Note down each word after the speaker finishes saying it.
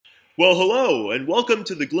Well, hello, and welcome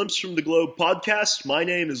to the Glimpse from the Globe podcast. My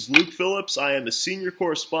name is Luke Phillips. I am a senior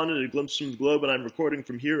correspondent at Glimpse from the Globe, and I'm recording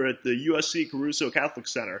from here at the USC Caruso Catholic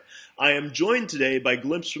Center. I am joined today by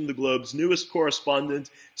Glimpse from the Globe's newest correspondent,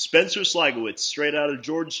 Spencer Slagowitz, straight out of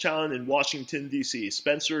Georgetown in Washington, D.C.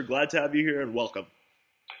 Spencer, glad to have you here, and welcome.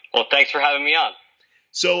 Well, thanks for having me on.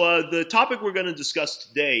 So the topic we're going to discuss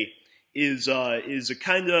today is a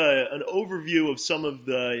kind of an overview of some of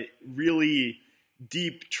the really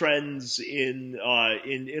deep trends in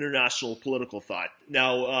international political thought.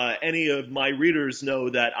 Now, any of my readers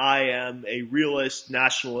know that I am a realist,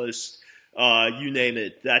 nationalist, you name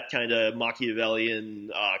it, that kind of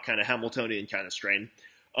Machiavellian, kind of Hamiltonian kind of strain.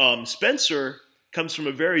 Spencer comes from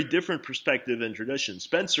a very different perspective and tradition.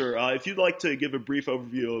 Spencer, if you'd like to give a brief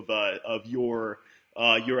overview of your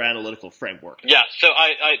analytical framework. Yeah, so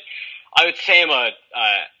I would say I'm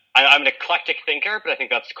an eclectic thinker, but I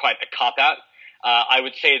think that's quite a cop-out. I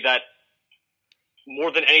would say that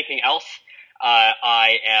more than anything else,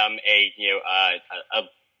 I am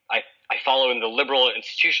I follow in the liberal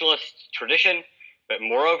institutionalist tradition, but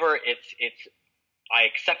moreover, I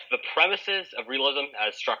accept the premises of realism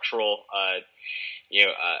as structural. I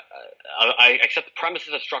accept the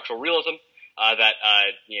premises of structural realism that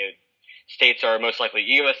states are most likely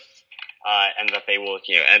egoists, and that they will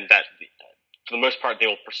and that for the most part, they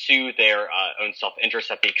will pursue their own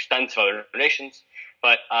self-interest at the expense of other nations.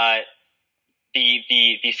 But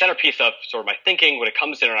the centerpiece of sort of my thinking when it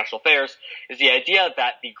comes to international affairs is the idea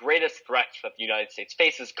that the greatest threats that the United States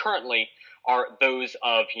faces currently are those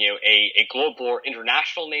of a global or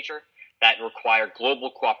international nature that require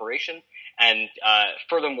global cooperation and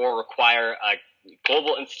furthermore require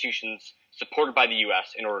global institutions supported by the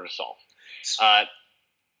U.S. in order to solve.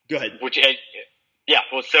 Go ahead. Yeah,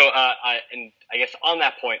 well, so and I guess on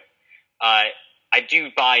that point, I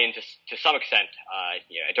do buy into to some extent. I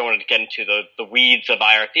don't want to get into the weeds of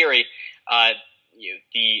IR theory.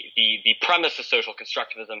 The premise of social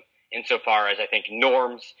constructivism, insofar as I think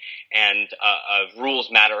norms and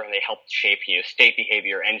rules matter, and they help shape state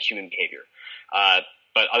behavior and human behavior.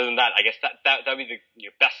 But other than that, I guess that would be the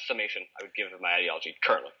best summation I would give of my ideology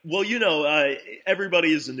currently. Well,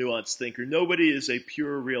 everybody is a nuanced thinker. Nobody is a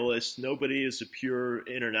pure realist. Nobody is a pure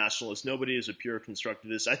internationalist. Nobody is a pure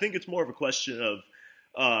constructivist. I think it's more of a question of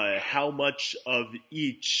how much of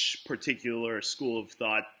each particular school of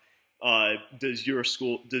thought does your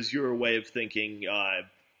way of thinking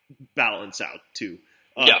balance out to.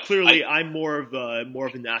 Clearly, I'm more of a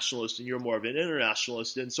nationalist, and you're more of an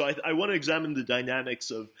internationalist, and so I want to examine the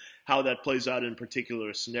dynamics of how that plays out in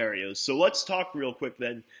particular scenarios. So let's talk real quick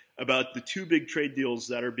then about the two big trade deals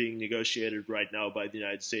that are being negotiated right now by the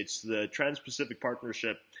United States: the Trans-Pacific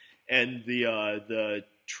Partnership and the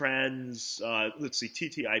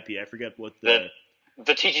TTIP. I forget what the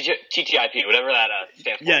TTIP, whatever that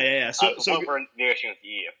stands for. Yeah. So we're negotiating with the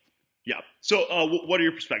EU. Yeah. So what are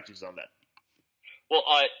your perspectives on that? Well,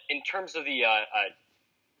 in terms of the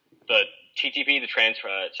TTP, the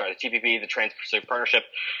TPP, the Trans-Pacific Partnership,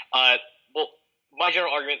 well, my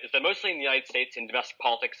general argument is that mostly in the United States, in domestic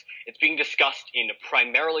politics, it's being discussed in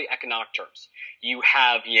primarily economic terms. You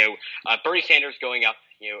have, Bernie Sanders going up,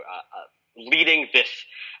 leading this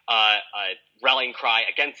rallying cry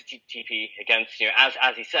against the TTP, against,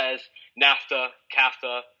 as he says, NAFTA,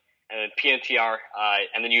 CAFTA, and then PNTR,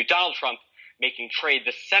 and then Donald Trump making trade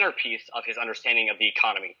the centerpiece of his understanding of the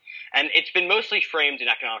economy. And it's been mostly framed in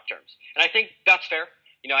economic terms. And I think that's fair.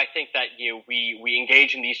 I think that we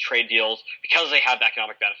engage in these trade deals because they have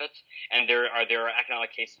economic benefits, and there are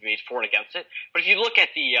economic cases made for and against it. But if you look at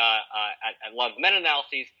at a lot of the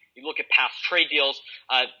meta-analyses, you look at past trade deals,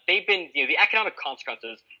 they've been the economic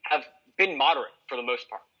consequences have been moderate for the most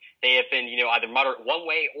part. They have been either moderate one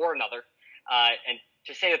way or another, and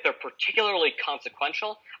to say that they're particularly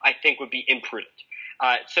consequential, I think would be imprudent.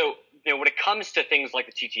 So, when it comes to things like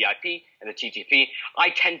the TTIP and the TTP, I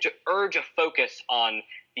tend to urge a focus on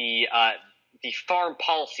the foreign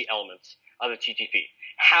policy elements of the TTP,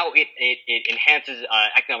 how it enhances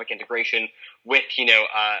economic integration with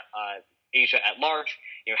Asia at large,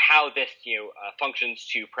 how this functions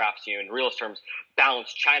to perhaps in realist terms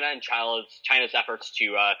balance China and China's efforts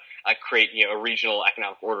to create a regional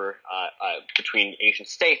economic order between Asian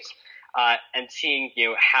states, and seeing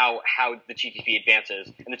how the TTP advances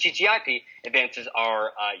and the TTIP advances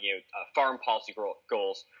our foreign policy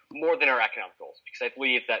goals more than our economic goals, because I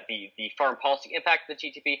believe that the foreign policy impact of the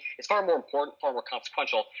TTP is far more important, far more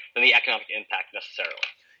consequential than the economic impact necessarily.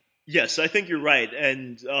 Yes, I think you're right,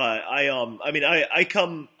 and I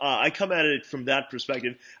come at it from that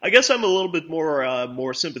perspective. I guess I'm a little bit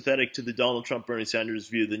more sympathetic to the Donald Trump Bernie Sanders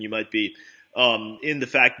view than you might be. in the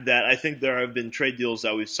fact that I think there have been trade deals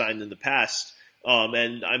that we've signed in the past,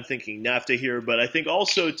 and I'm thinking NAFTA here, but I think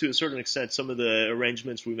also to a certain extent some of the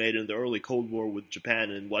arrangements we made in the early Cold War with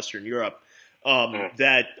Japan and Western Europe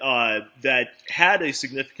that had a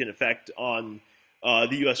significant effect on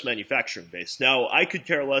the U.S. manufacturing base. Now, I could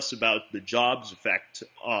care less about the jobs effect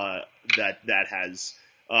that has.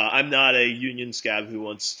 I'm not a union scab who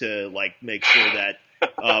wants to make sure that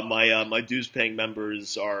my dues-paying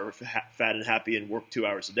members are fat and happy and work 2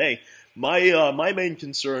 hours a day. My main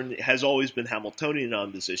concern has always been Hamiltonian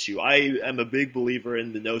on this issue. I am a big believer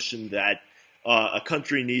in the notion that a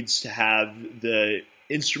country needs to have the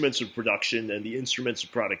instruments of production and the instruments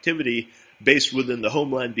of productivity based within the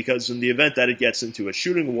homeland, because in the event that it gets into a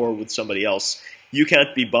shooting war with somebody else, you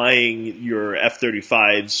can't be buying your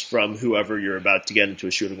F-35s from whoever you're about to get into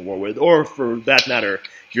a shooting war with, or for that matter,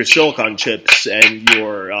 your silicon chips and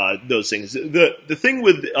your those things. The thing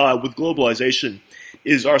with globalization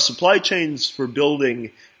is our supply chains for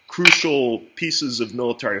building crucial pieces of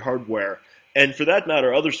military hardware, and for that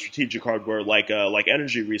matter, other strategic hardware like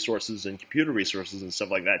energy resources and computer resources and stuff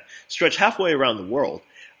like that, stretch halfway around the world.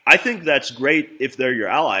 I think that's great if they're your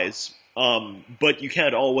allies, but you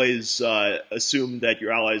can't always assume that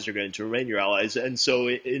your allies are going to remain your allies. And so,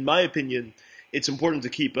 in my opinion, it's important to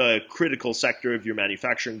keep a critical sector of your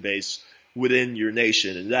manufacturing base within your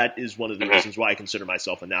nation, and that is one of the reasons why I consider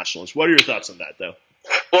myself a nationalist. What are your thoughts on that, though?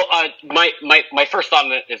 Well, my first thought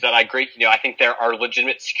on it is that I agree. I think there are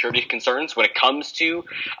legitimate security concerns when it comes to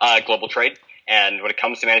global trade and when it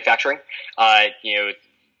comes to manufacturing.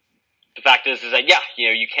 The fact is that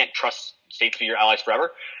you can't trust states to be your allies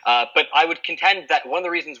forever. But I would contend that one of the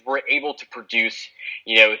reasons we're able to produce,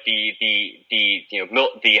 the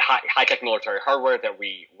high tech military hardware that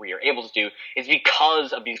we are able to do is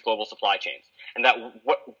because of these global supply chains, and that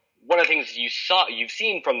one of the things you've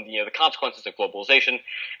seen from the consequences of globalization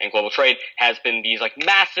and global trade has been these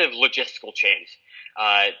massive logistical chains,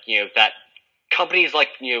 that companies like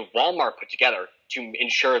Walmart put together to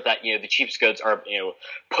ensure that the cheapest goods are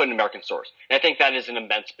put in American stores. And I think that is an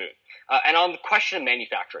immense boon. And on the question of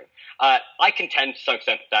manufacturing, I contend to some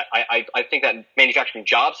extent that I think that manufacturing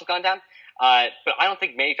jobs have gone down, but I don't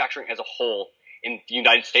think manufacturing as a whole in the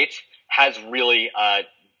United States has really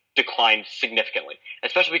declined significantly,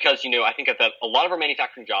 especially because I think that a lot of our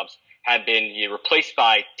manufacturing jobs have been replaced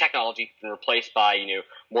by technology and replaced by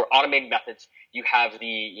more automated methods. You have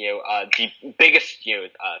the biggest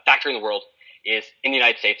factory in the world is in the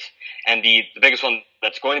United States, and the biggest one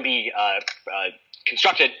that's going to be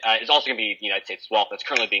constructed is also going to be the United States as well. That's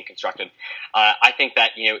currently being constructed. I think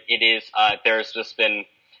that it is. There's just been.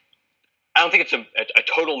 I don't think it's a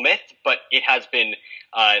total myth, but it has been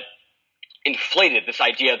inflated, this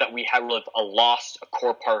idea that we have lost a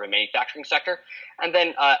core part of the manufacturing sector. And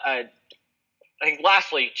then I think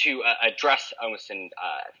lastly, to address almost an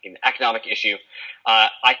economic issue,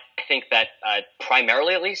 I think that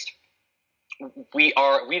primarily at least,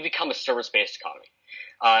 we've become a service-based economy.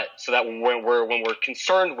 So that when we're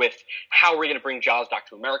concerned with how we're going to bring jobs back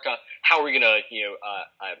to America, how we're going to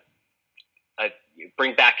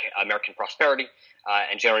bring back American prosperity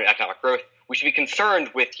and generate economic growth, we should be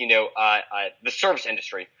concerned with the service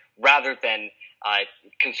industry rather than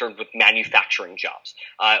concerned with manufacturing jobs.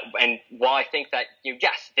 And while I think that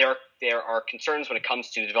yes, there are concerns when it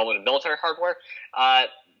comes to the development of military hardware,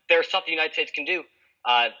 there's stuff the United States can do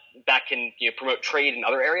that can promote trade in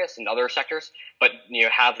other areas and other sectors, but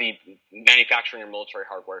have the manufacturing or military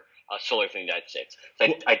hardware solely within the United States.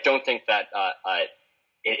 So I don't think that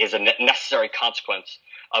it is a necessary consequence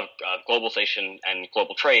of globalization and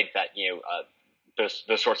global trade that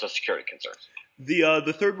those sorts of security concerns.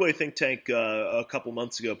 The Third Way think tank a couple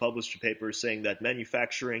months ago published a paper saying that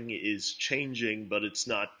manufacturing is changing, but it's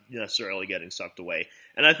not necessarily getting sucked away.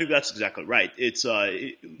 And I think that's exactly right. It's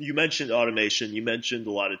you mentioned automation, you mentioned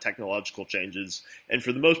a lot of technological changes, and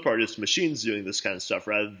for the most part, it's machines doing this kind of stuff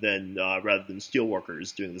rather than steel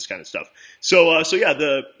workers doing this kind of stuff. So yeah,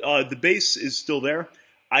 the base is still there.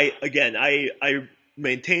 I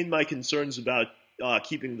maintain my concerns about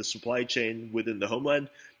keeping the supply chain within the homeland.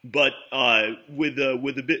 But with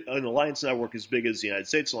an alliance network as big as the United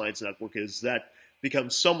States alliance network is, that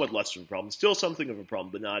becomes somewhat less of a problem. Still something of a problem,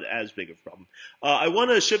 but not as big of a problem. I want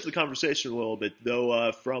to shift the conversation a little bit,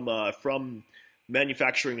 though, from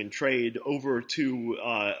manufacturing and trade over to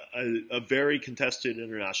a very contested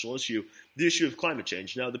international issue, the issue of climate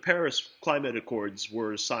change. Now, the Paris Climate Accords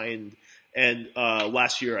were signed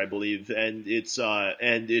last year, I believe, and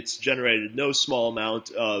it's generated no small amount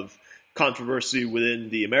of controversy within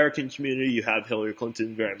the American community. You have Hillary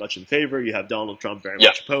Clinton very much in favor. You have Donald Trump very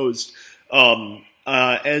much opposed.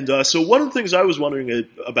 So one of the things I was wondering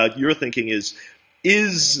about your thinking is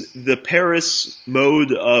the Paris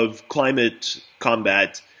mode of climate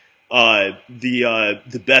combat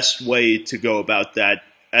the best way to go about that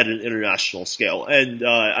at an international scale? And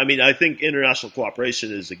I think international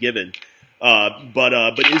cooperation is a given. But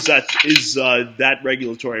is that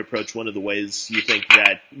regulatory approach one of the ways you think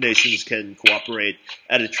that nations can cooperate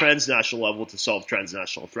at a transnational level to solve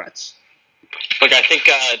transnational threats? Look, I think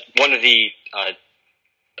one of the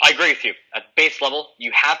I agree with you. At base level,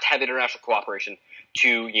 you have to have international cooperation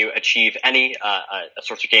to achieve any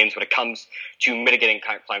sorts of gains when it comes to mitigating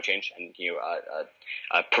climate change and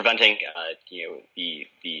preventing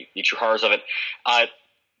the true horrors of it.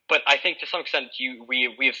 But I think to some extent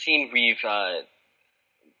we have seen we're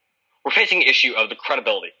facing an issue of the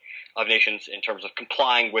credibility of nations in terms of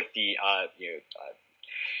complying with the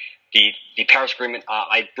Paris Agreement.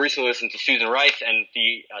 I recently listened to Susan Rice, and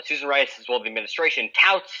Susan Rice, as well as the administration,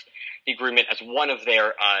 touts the agreement as one of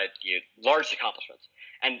their largest accomplishments.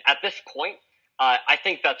 And at this point, I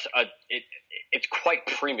think it's quite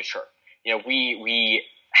premature. We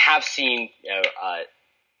have seen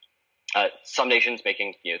some nations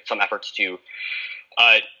making some efforts to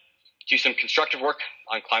do some constructive work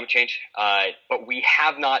on climate change, but we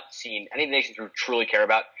have not seen any of the nations we truly care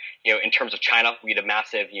about. In terms of China, we had a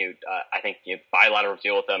massive, bilateral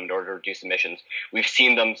deal with them in order to reduce emissions. We've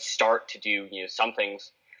seen them start to do, some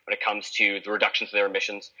things when it comes to the reductions of their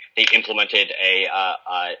emissions. They implemented a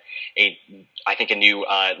new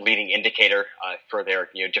leading indicator for their,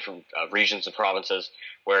 different regions and provinces,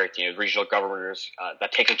 where regional governors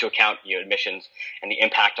that take into account emissions and the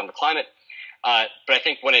impact on the climate. But I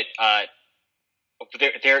think when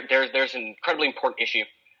there's an incredibly important issue,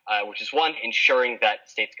 which is one, ensuring that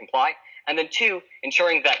states comply, and then two,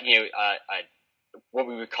 ensuring that what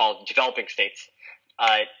we would call developing states,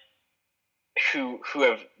 who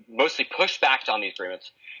have mostly pushed back on these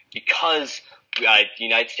agreements because the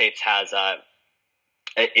United States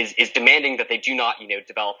is demanding that they do not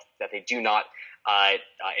develop, that they do not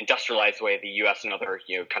industrialize the way the U.S. and other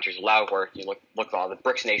countries allow. Where you look at all the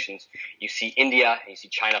BRICS nations, you see India and you see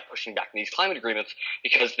China pushing back on these climate agreements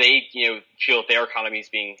because they feel that their economy is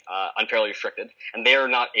being unfairly restricted, and they are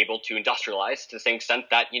not able to industrialize to the same extent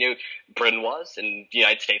that Britain was and the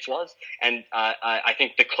United States was. And I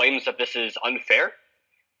think the claims that this is unfair,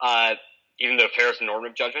 even though fair is a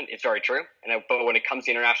normative judgment, is very true. But when it comes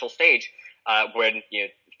to the international stage, when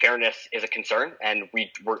fairness is a concern, and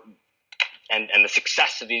and the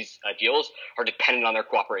success of these deals are dependent on their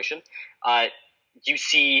cooperation, you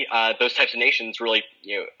see those types of nations really,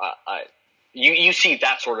 you see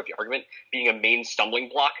that sort of argument being a main stumbling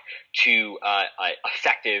block to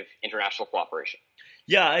effective international cooperation.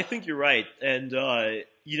 Yeah, I think you're right. And,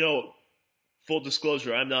 full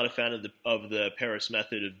disclosure, I'm not a fan of the Paris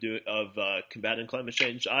method of combating climate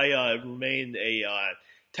change. I remain a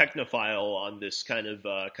technophile on this kind of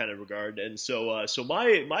regard, and so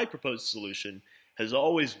my proposed solution has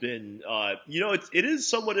always been, it is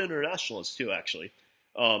somewhat internationalist too, actually,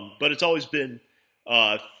 but it's always been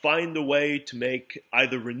find a way to make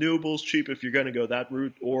either renewables cheap if you're going to go that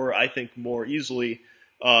route, or I think more easily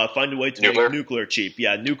find a way to make nuclear cheap.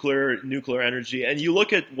 Yeah, nuclear energy, and you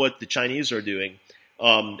look at what the Chinese are doing.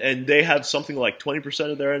 And they have something like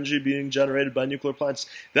 20% of their energy being generated by nuclear plants.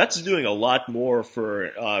 That's doing a lot more for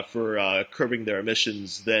curbing their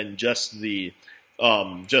emissions than just the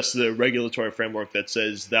regulatory framework that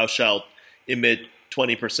says thou shalt emit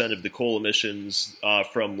 20% of the coal emissions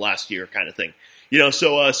from last year, kind of thing.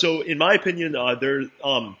 So in my opinion,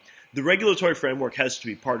 the regulatory framework has to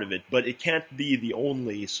be part of it, but it can't be the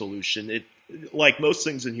only solution. It, like most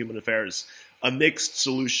things in human affairs, a mixed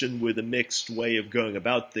solution with a mixed way of going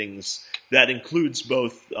about things that includes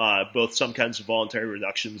both some kinds of voluntary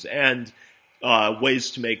reductions and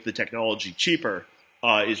ways to make the technology cheaper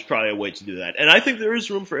is probably a way to do that. And I think there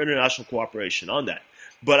is room for international cooperation on that.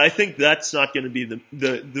 But I think that's not going to be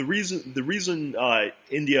the reason. The reason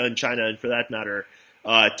India and China, and for that matter,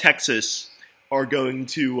 Texas, are going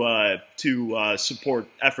to support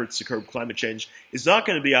efforts to curb climate change is not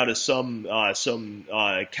going to be out of some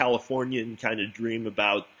Californian kind of dream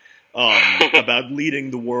about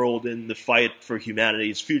leading the world in the fight for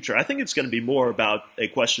humanity's future. I think it's going to be more about a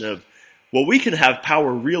question of, well, we can have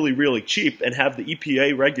power really, really cheap and have the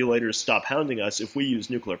EPA regulators stop hounding us if we use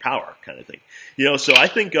nuclear power, kind of thing. So I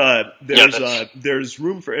think there's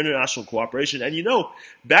room for international cooperation. And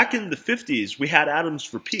back in the 50s, we had Atoms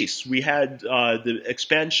for Peace. We had the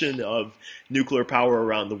expansion of nuclear power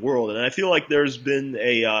around the world, and I feel like there's been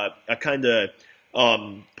a kind of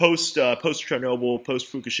post Chernobyl, post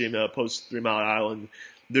Fukushima, post 3 Mile Island.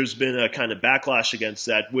 there's been a kind of backlash against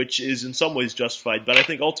that, which is in some ways justified. But I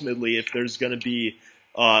think ultimately, if there's going to be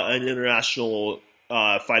an international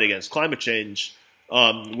fight against climate change,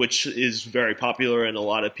 which is very popular and a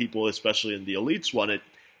lot of people, especially in the elites, want it,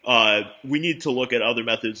 we need to look at other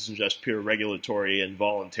methods than just pure regulatory and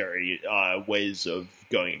voluntary ways of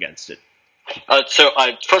going against it. First of all,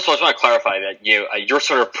 I just want to clarify that your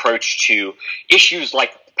sort of approach to issues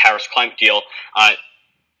like the Paris climate deal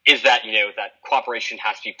is that that cooperation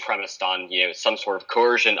has to be premised on some sort of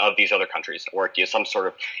coercion of these other countries, or some sort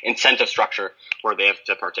of incentive structure where they have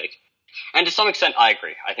to partake. And to some extent, I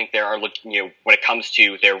agree. I think there are when it comes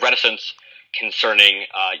to their reticence concerning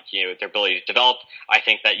their ability to develop, I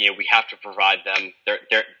think that we have to provide them.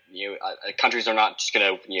 Countries are not just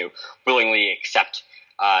going to willingly accept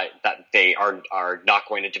that they are not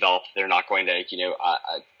going to develop. They're not going to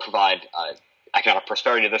provide economic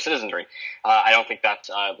prosperity to their citizenry. I don't think that's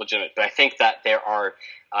legitimate. But I think that there are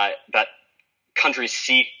that countries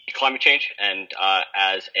see climate change and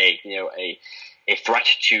as a threat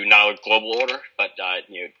to not only global order but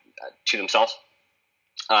to themselves.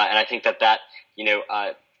 And I think that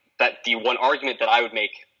the one argument that I would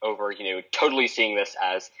make over totally seeing this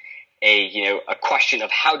as a question of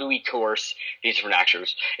how do we coerce these different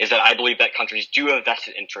actors is that I believe that countries do have a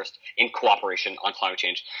vested interest in cooperation on climate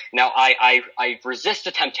change. Now, I resist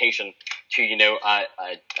the temptation to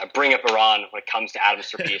bring up Iran when it comes to atoms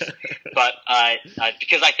for peace, but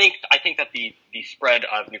because I think that the spread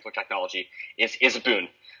of nuclear technology is a boon.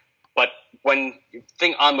 But the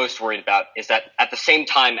thing I'm most worried about is that at the same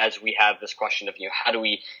time as we have this question of how do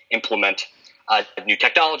we implement new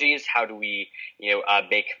technologies, how do we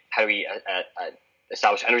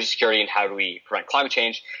establish energy security, and how do we prevent climate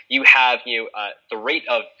change, you have the rate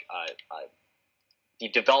of the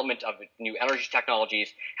development of new energy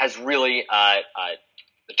technologies has really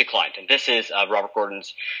declined. And this is Robert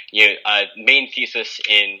Gordon's main thesis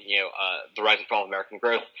in The Rise and Fall of American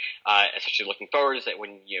Growth, especially looking forward, is that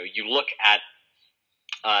when you look at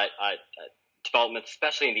developments,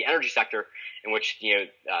 especially in the energy sector, in which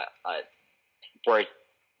where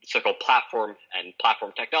so-called platform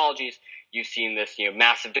technologies, you've seen this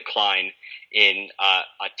massive decline in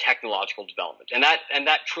technological development, and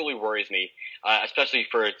that truly worries me, especially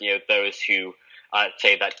for those who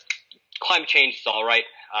say that climate change is all right.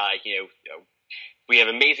 We have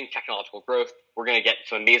amazing technological growth. We're going to get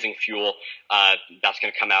some amazing fuel that's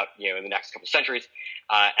going to come out in the next couple of centuries,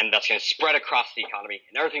 and that's going to spread across the economy,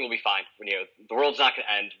 and everything will be fine. The world's not going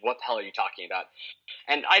to end. What the hell are you talking about?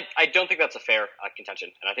 And I don't think that's a fair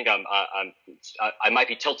contention. And I think I might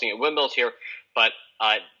be tilting at windmills here, but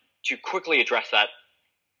to quickly address that,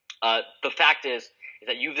 the fact is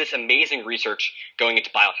that you have this amazing research going into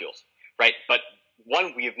biofuels, right? But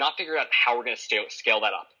one, we have not figured out how we're going to scale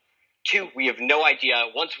that up. Two, we have no idea,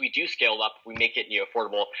 once we do scale up, we make it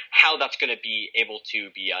affordable, how that's going to be able to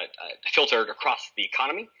be filtered across the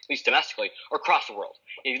economy, at least domestically, or across the world.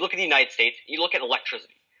 If you look at the United States, you look at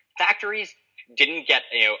electricity. Factories didn't get,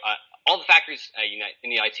 all the factories in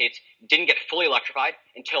the United States didn't get fully electrified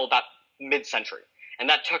until about mid-century. And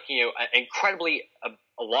that took, an incredibly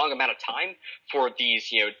a long amount of time for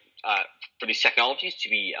these, for these technologies to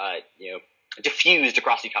be, diffused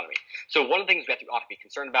across the economy. So one of the things we ought to be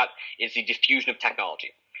concerned about is the diffusion of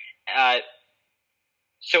technology.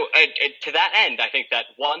 So to that end, I think that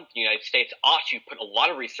one, the United States ought to put a lot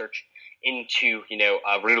of research into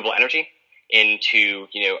renewable energy, into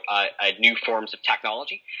new forms of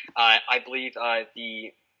technology. I believe I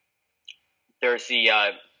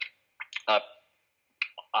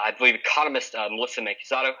believe economist Melissa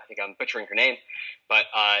Mancusato, I think I'm butchering her name, but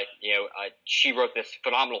she wrote this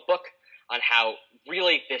phenomenal book on how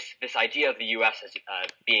really this idea of the U.S. as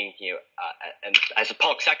being and as a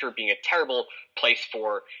public sector being a terrible place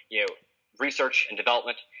for research and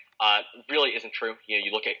development really isn't true.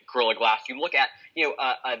 You look at Gorilla Glass, you look at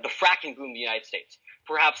the fracking boom in the United States,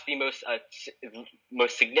 perhaps the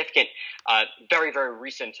most significant, very very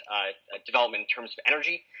recent development in terms of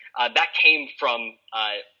energy. That came from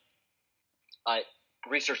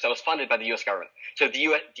research that was funded by the U.S. government. So the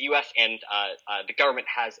U.S. and the government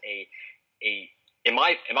has in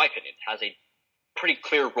my opinion, has a pretty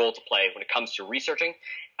clear role to play when it comes to researching,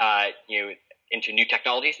 into new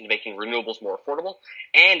technologies and making renewables more affordable,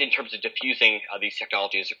 and in terms of diffusing these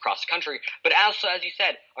technologies across the country, but also, as you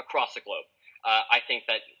said, across the globe. I think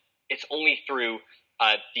that it's only through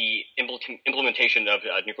the implementation of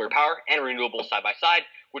nuclear power and renewables side by side,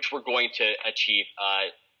 which we're going to achieve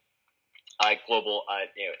global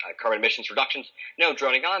carbon emissions reductions. No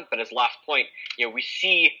droning on, but as last point, we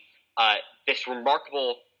see this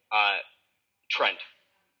remarkable trend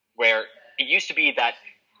where it used to be that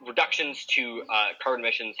reductions to carbon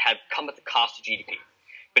emissions have come at the cost of GDP.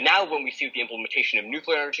 But now when we see the implementation of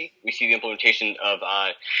nuclear energy, we see the implementation of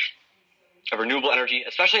renewable energy,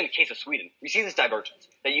 especially in the case of Sweden, we see this divergence,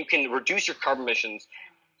 that you can reduce your carbon emissions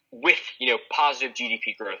with, positive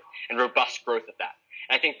GDP growth and robust growth at that.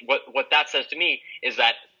 And I think what that says to me is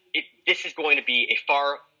that this is going to be a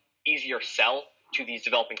far easier sell to these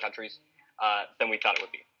developing countries than we thought it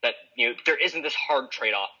would be. That, there isn't this hard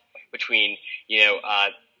trade-off between,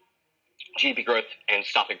 GDP growth and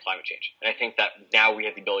stopping climate change. And I think that now we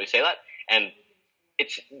have the ability to say that, and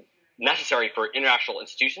it's necessary for international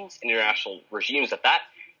institutions, international regimes at that,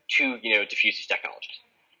 to, diffuse these technologies.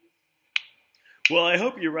 Well, I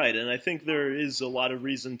hope you're right, and I think there is a lot of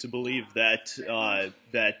reason to believe that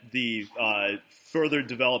that the further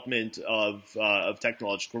development of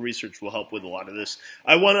technological research will help with a lot of this.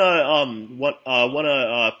 I want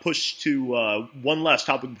to push to one last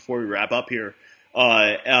topic before we wrap up here.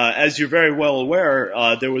 As you're very well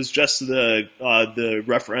aware, there was just the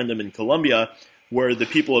referendum in Colombia, where the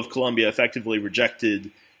people of Colombia effectively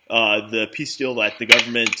rejected the peace deal that the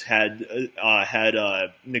government had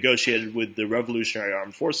negotiated with the Revolutionary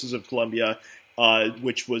Armed Forces of Colombia,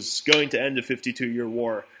 which was going to end a 52-year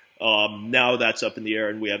war. Now that's up in the air,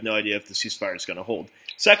 and we have no idea if the ceasefire is going to hold.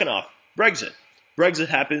 Second off, Brexit. Brexit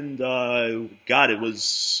happened, it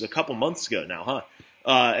was a couple months ago now, huh?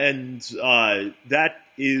 And that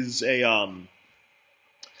is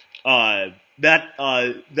that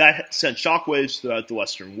sent shockwaves throughout the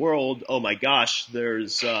Western world. Oh my gosh,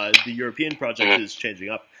 there's the European project is changing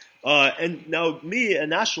up. And now, me, a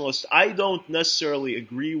nationalist, I don't necessarily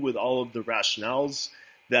agree with all of the rationales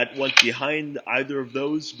that went behind either of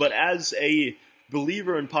those, but as a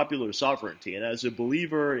believer in popular sovereignty and as a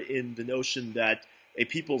believer in the notion that a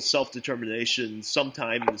people's self-determination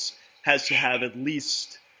sometimes has to have at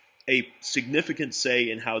least a significant say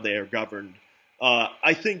in how they are governed,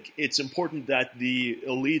 I think it's important that the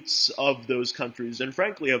elites of those countries, and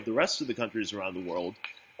frankly of the rest of the countries around the world,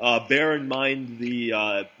 bear in mind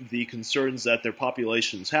the concerns that their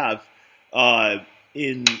populations have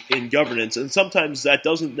in governance. And sometimes that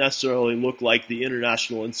doesn't necessarily look like the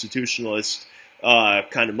international institutionalist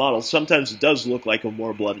kind of model. Sometimes it does look like a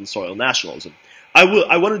more blood and soil nationalism.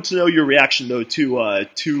 I wanted to know your reaction, though,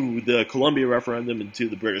 to the Colombia referendum and to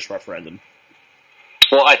the British referendum.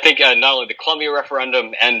 Well, I think not only the Colombia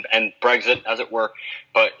referendum and Brexit, as it were,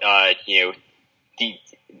 but the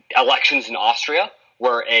elections in Austria,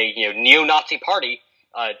 where a neo-Nazi party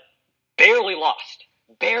barely lost,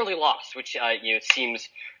 which seems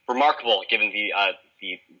remarkable given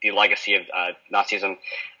the legacy of Nazism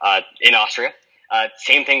in Austria.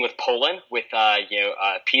 Same thing with Poland, with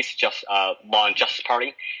Peace, Law and Justice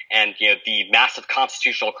Party, and the massive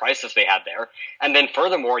constitutional crisis they had there. And then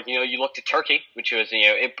furthermore, you looked at Turkey, which was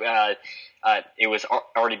it was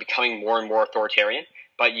already becoming more and more authoritarian.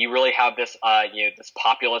 But you really have this this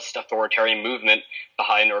populist authoritarian movement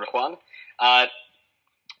behind Erdogan.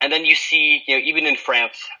 And then you see, even in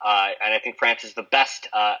France, and I think France is the best,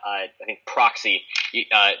 proxy,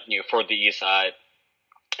 for these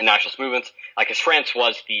nationalist movements, because France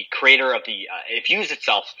was the creator of it views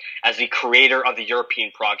itself as the creator of the European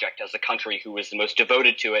project, as the country who was the most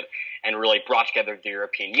devoted to it and really brought together the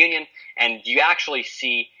European Union. And you actually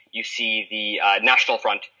see the National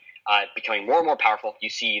Front becoming more and more powerful. You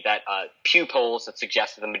see that Pew polls that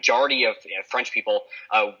suggest that the majority of French people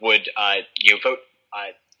would vote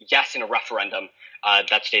yes in a referendum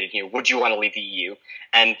that stated, would you want to leave the EU?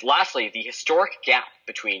 And lastly, the historic gap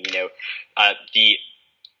between the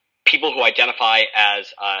people who identify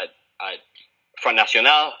as Front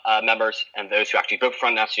National members and those who actually vote for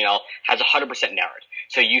Front National has 100% narrowed.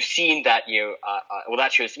 So you've seen that what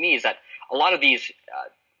that shows to me is that a lot of these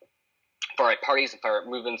far-right parties and far-right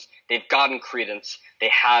movements, they've gotten credence. They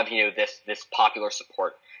have this popular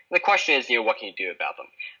support. And the question is, what can you do about them?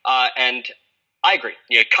 And I agree.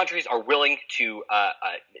 Countries are willing to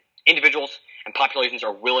individuals and populations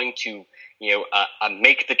are willing to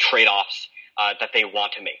make the trade-offs that they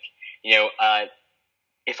want to make.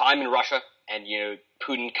 If I'm in Russia and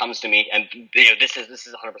Putin comes to me and this is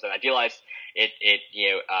 100% idealized,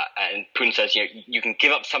 and Putin says you can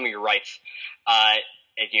give up some of your rights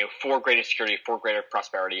for greater security, for greater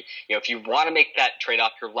prosperity. If you want to make that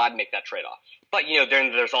trade-off, you're allowed to make that trade-off. But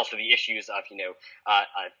then there's also the issues of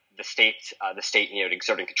the state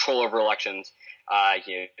exerting control over elections,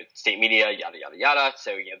 state media, yada yada yada.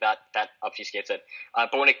 So that obfuscates it.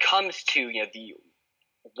 But when it comes to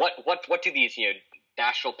what do these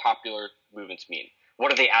national popular movements mean?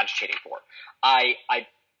 What are they agitating for? I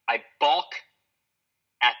balk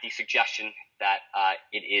at the suggestion that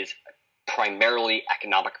it is primarily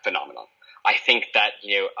economic phenomenon. I think that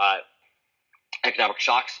economic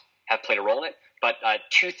shocks have played a role in it, but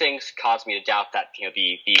two things cause me to doubt that.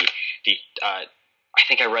 I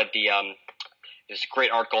think I read there's a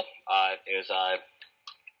great article. It was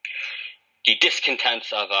the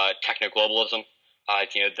discontents of techno-globalism.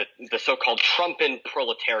 The so-called Trumpian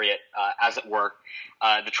proletariat, as it were.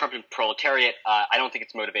 The Trumpian proletariat, I don't think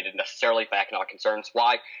it's motivated necessarily by economic concerns.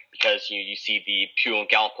 Why? Because you see the Pew and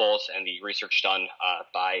Gallup polls and the research done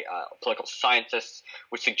by political scientists,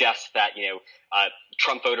 which suggests that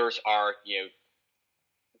Trump voters are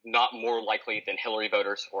not more likely than Hillary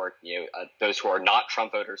voters or those who are not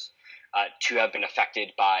Trump voters to have been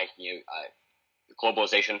affected by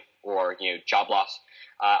globalization or job loss.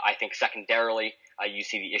 I think secondarily, you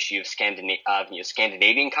see the issue of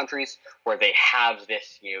Scandinavian countries where they have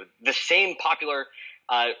this the same popular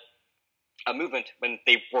movement when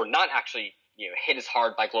they were not actually hit as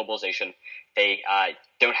hard by globalization. They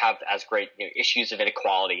don't have as great issues of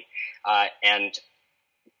inequality, and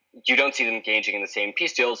you don't see them engaging in the same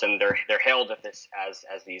peace deals, and they're hailed at this as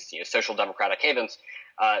these social democratic havens.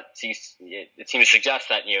 It seems to suggest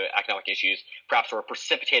that economic issues perhaps were a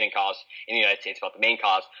precipitating cause in the United States about the main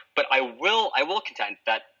cause. But I will contend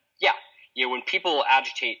that when people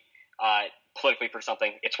agitate politically for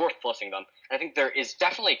something, it's worth listening to them. And I think there is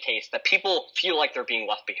definitely a case that people feel like they're being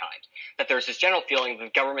left behind, that there's this general feeling that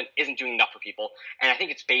the government isn't doing enough for people, and I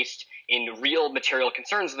think it's based in real material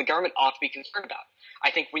concerns that the government ought to be concerned about.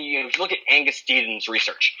 I think when if you look at Angus Deaton's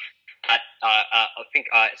research, I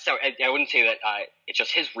wouldn't say that it's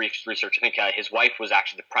just his research. I think his wife was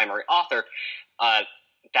actually the primary author.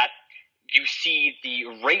 That you see the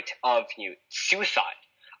rate of suicide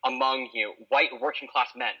among white working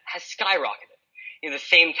class men has skyrocketed. At the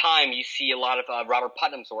same time, you see a lot of Robert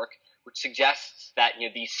Putnam's work, which suggests that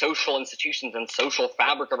the social institutions and social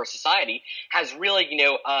fabric of our society has really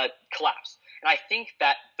collapsed. And I think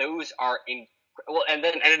that those are and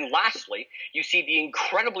then lastly, you see the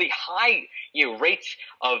incredibly high rates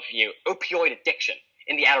of opioid addiction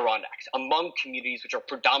in the Adirondacks among communities which are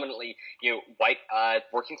predominantly white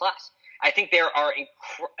working class. I think there are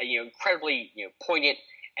incredibly poignant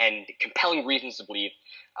and compelling reasons to believe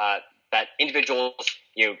that individuals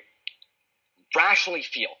rationally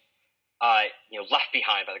feel left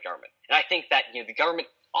behind by the government, and I think that the government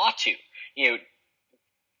ought to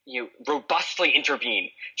robustly intervene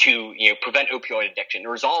to prevent opioid addiction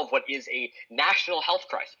and resolve what is a national health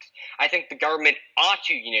crisis. I think the government ought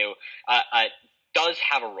to does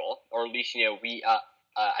have a role, or at least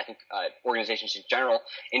I think organizations in general,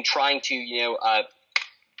 in trying to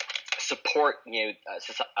support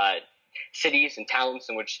cities and towns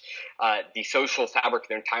in which the social fabric of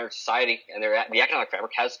their entire society and the economic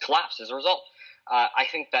fabric has collapsed as a result. I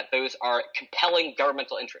think that those are compelling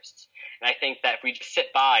governmental interests, and I think that if we just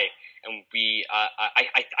sit by and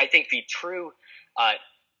I think the true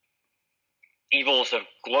evils of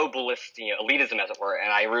globalist elitism, as it were,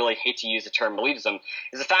 and I really hate to use the term elitism,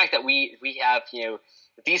 is the fact that we have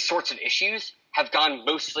these sorts of issues have gone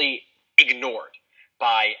mostly ignored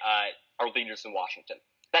by our leaders in Washington.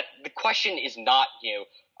 That the question is not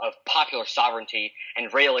of popular sovereignty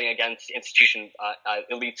and railing against institution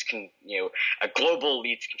elites, global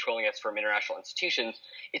elites controlling us from international institutions.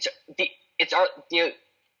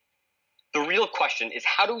 The real question is,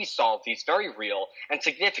 how do we solve these very real and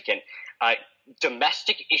significant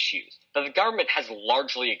domestic issues that the government has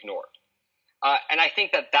largely ignored? And I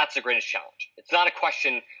think that that's the greatest challenge. It's not a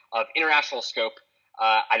question of international scope.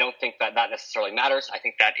 I don't think that necessarily matters. I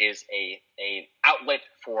think that is a outlet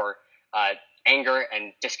for anger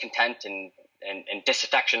and discontent and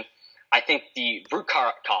disaffection. I think the root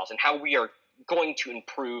cause and how we are going to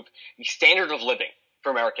improve the standard of living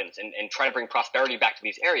for Americans and try to bring prosperity back to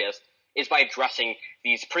these areas is by addressing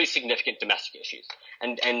these pretty significant domestic issues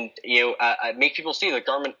and make people see that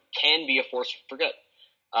government can be a force for good,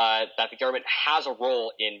 that the government has a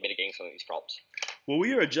role in mitigating some of these problems. Well,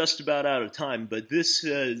 we are just about out of time, but this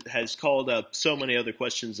has called up so many other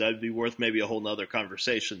questions that would be worth maybe a whole nother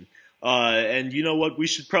conversation. And you know what? We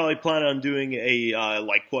should probably plan on doing a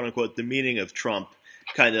quote unquote the meaning of Trump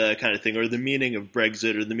kind of thing, or the meaning of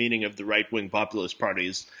Brexit, or the meaning of the right wing populist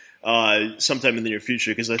parties sometime in the near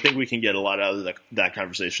future, because I think we can get a lot out of that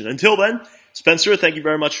conversation. Until then, Spencer, thank you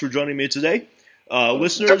very much for joining me today.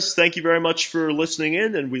 Listeners, thank you very much for listening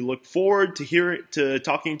in, and we look forward to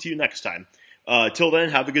talking to you next time. Till then,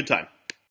 have a good time.